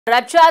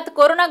राज्यात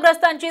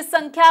कोरोनाग्रस्तांची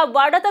संख्या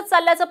वाढतच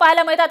चालल्याचं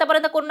पाहायला मिळतं।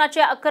 आतापर्यंत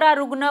कोरोनाचे 11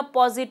 रुग्ण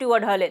पॉझिटिव्ह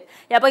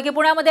आढळलेत। यापैकी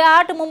पुण्यामध्ये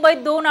 8, मुंबईत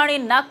 2 आणि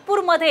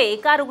नागपूरमध्ये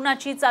एका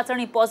रुग्णाची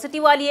चाचणी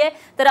पॉझिटिव्ह आली आहे।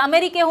 तर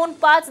अमेरिकेहून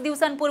 5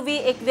 दिवसांपूर्वी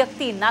एक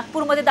व्यक्ती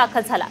नागपूरमध्ये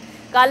दाखल झाला।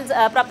 काल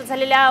प्राप्त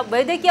झालेल्या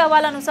वैद्यकीय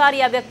अहवालानुसार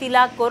या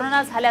व्यक्तीला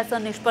कोरोना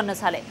झाल्याचं निष्पन्न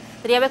झालंय।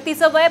 तर या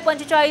व्यक्तीचं वय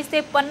 45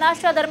 ते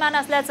 50च्या दरम्यान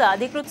असल्याचं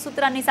अधिकृत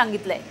सूत्रांनी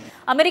सांगितलंय।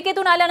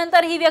 अमेरिकेतून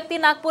आल्यानंतर ही व्यक्ती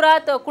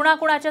नागपुरात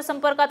कुणाकुणाच्या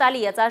संपर्कात आली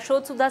याचा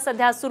शोध सुद्धा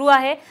सध्या सुरू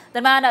आहे।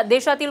 दरम्यान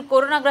देशातील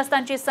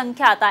कोरोनाग्रस्तांची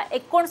संख्या आता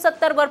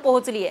 69 वर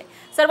पोहोचली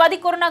आहे।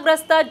 सर्वाधिक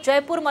कोरोनाग्रस्त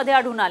जयपूरमध्ये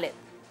आढळून आले।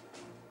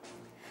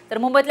 तर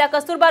मुंबईतल्या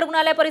कस्तुरबा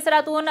रुग्णालय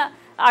परिसरातून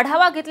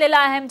आढावा घेतलेला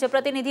आहे आमचे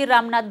प्रतिनिधी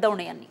रामनाथ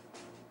दवणे यांनी।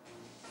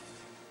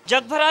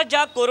 जगभरात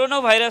ज्या कोरोना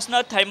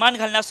व्हायरसनं थैमान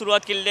घालण्यास सुरुवात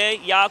केली आहे,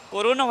 या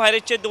कोरोना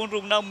व्हायरसचे 2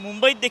 रुग्ण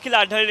मुंबईत देखील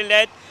आढळलेले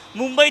आहेत।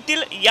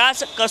 मुंबईतील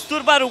याच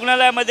कस्तुरबा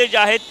रुग्णालयामध्ये जे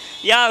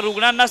आहेत या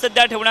रुग्णांना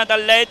सध्या ठेवण्यात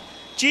आले आहेत।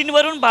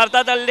 चीनवरून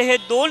भारतात आलेले हे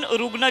 2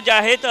 रुग्ण जे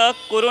आहेत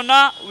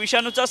कोरोना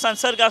विषाणूचा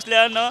संसर्ग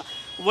असल्यानं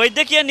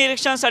वैद्यकीय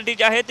निरीक्षणासाठी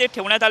जे आहे ते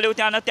ठेवण्यात आले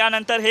होते आणि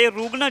त्यानंतर हे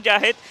रुग्ण जे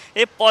आहेत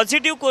हे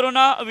पॉझिटिव्ह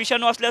कोरोना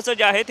विषाणू असल्याचं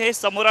जे आहे हे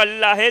समोर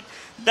आलेलं आहे।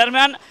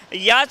 दरम्यान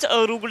याच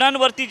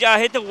रुग्णांवरती जे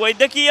आहेत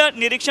वैद्यकीय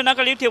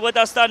निरीक्षणाखाली ठेवत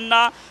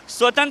असताना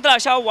स्वतंत्र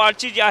अशा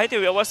वॉर्डची जी आहे ते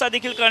व्यवस्था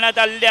देखील करण्यात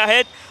आलेली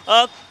आहेत।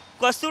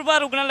 कस्तुरबा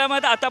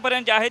रुग्णालयामध्ये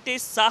आतापर्यंत जे आहे ते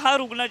 6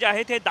 रुग्ण जे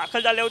आहेत हे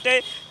दाखल झाले होते।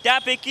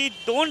 त्यापैकी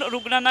 2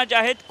 रुग्णांना जे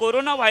आहेत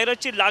कोरोना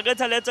व्हायरसची लागण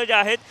झाल्याचं जे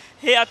आहे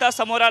हे आता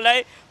समोर आलं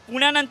आहे।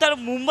 पुण्यानंतर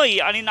मुंबई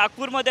आणि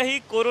नागपूरमध्येही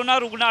कोरोना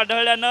रुग्ण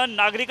आढळल्यानं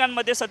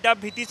नागरिकांमध्ये सध्या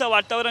भीतीचं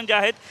वातावरण जे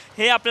आहे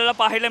हे आपल्याला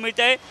पाहायला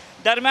मिळतं आहे।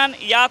 दरम्यान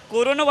या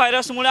कोरोना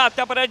व्हायरसमुळे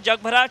आतापर्यंत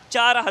जगभरात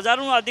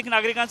 4000हून अधिक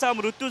नागरिकांचा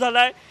मृत्यू झाला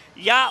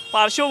आहे। या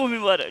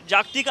पार्श्वभूमीवर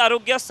जागतिक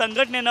आरोग्य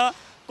संघटनेनं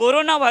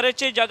कोरोना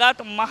व्हायरसचे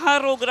जगात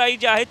महारोगराई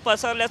जे आहेत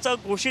पसरल्याचं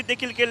घोषित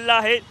देखील केलेलं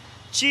आहे।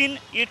 चीन,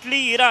 इटली,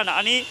 इराण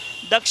आणि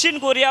दक्षिण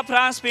कोरिया,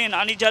 फ्रान्स, स्पेन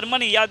आणि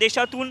जर्मनी या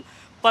देशातून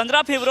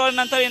 15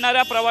 फेब्रुवारीनंतर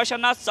येणाऱ्या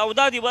प्रवाशांना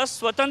 14 दिवस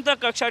स्वतंत्र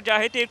कक्षात जे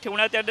आहे ते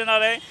ठेवण्यात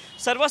येणार आहे।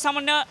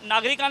 सर्वसामान्य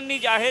नागरिकांनी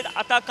जे आहेत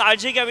आता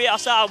काळजी घ्यावी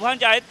असं आव्हान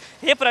जे आहेत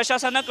हे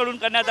प्रशासनाकडून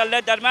करण्यात आले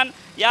आहे। दरम्यान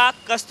या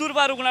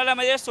कस्तुरबा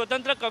रुग्णालयामध्ये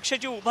स्वतंत्र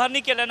कक्षाची उभारणी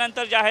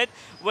केल्यानंतर जे आहेत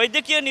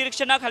वैद्यकीय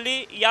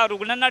निरीक्षणाखाली या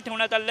रुग्णांना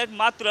ठेवण्यात आले आहेत।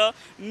 मात्र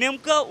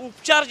नेमकं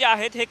उपचार जे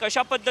आहेत हे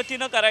कशा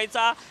पद्धतीनं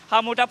करायचा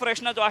हा मोठा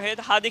प्रश्न जो आहे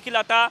हा देखील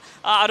आता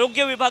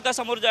आरोग्य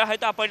विभागासमोर जे आहे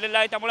तो पडलेला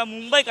आहे। त्यामुळे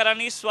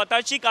मुंबईकरांनी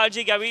स्वतःची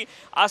काळजी घ्यावी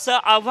असं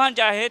आव्हान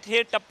जे आहेत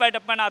हे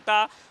टप्प्याटप्प्याने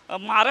आता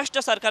महाराष्ट्र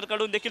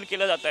सरकारकडून देखील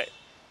केलं जात आहे।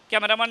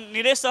 कॅमेरामन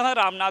निलेशसह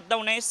रामनाथ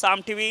दवणे,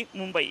 साम टीव्ही,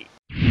 मुंबई।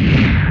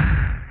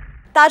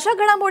 ताज्या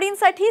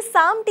घडामोडींसाठी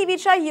साम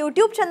टीव्हीच्या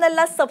YouTube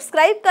चॅनलला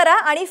सबस्क्राइब करा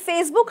आणि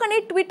फेसबुक आणि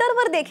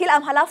ट्विटरवर देखील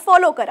आम्हाला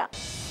फॉलो करा।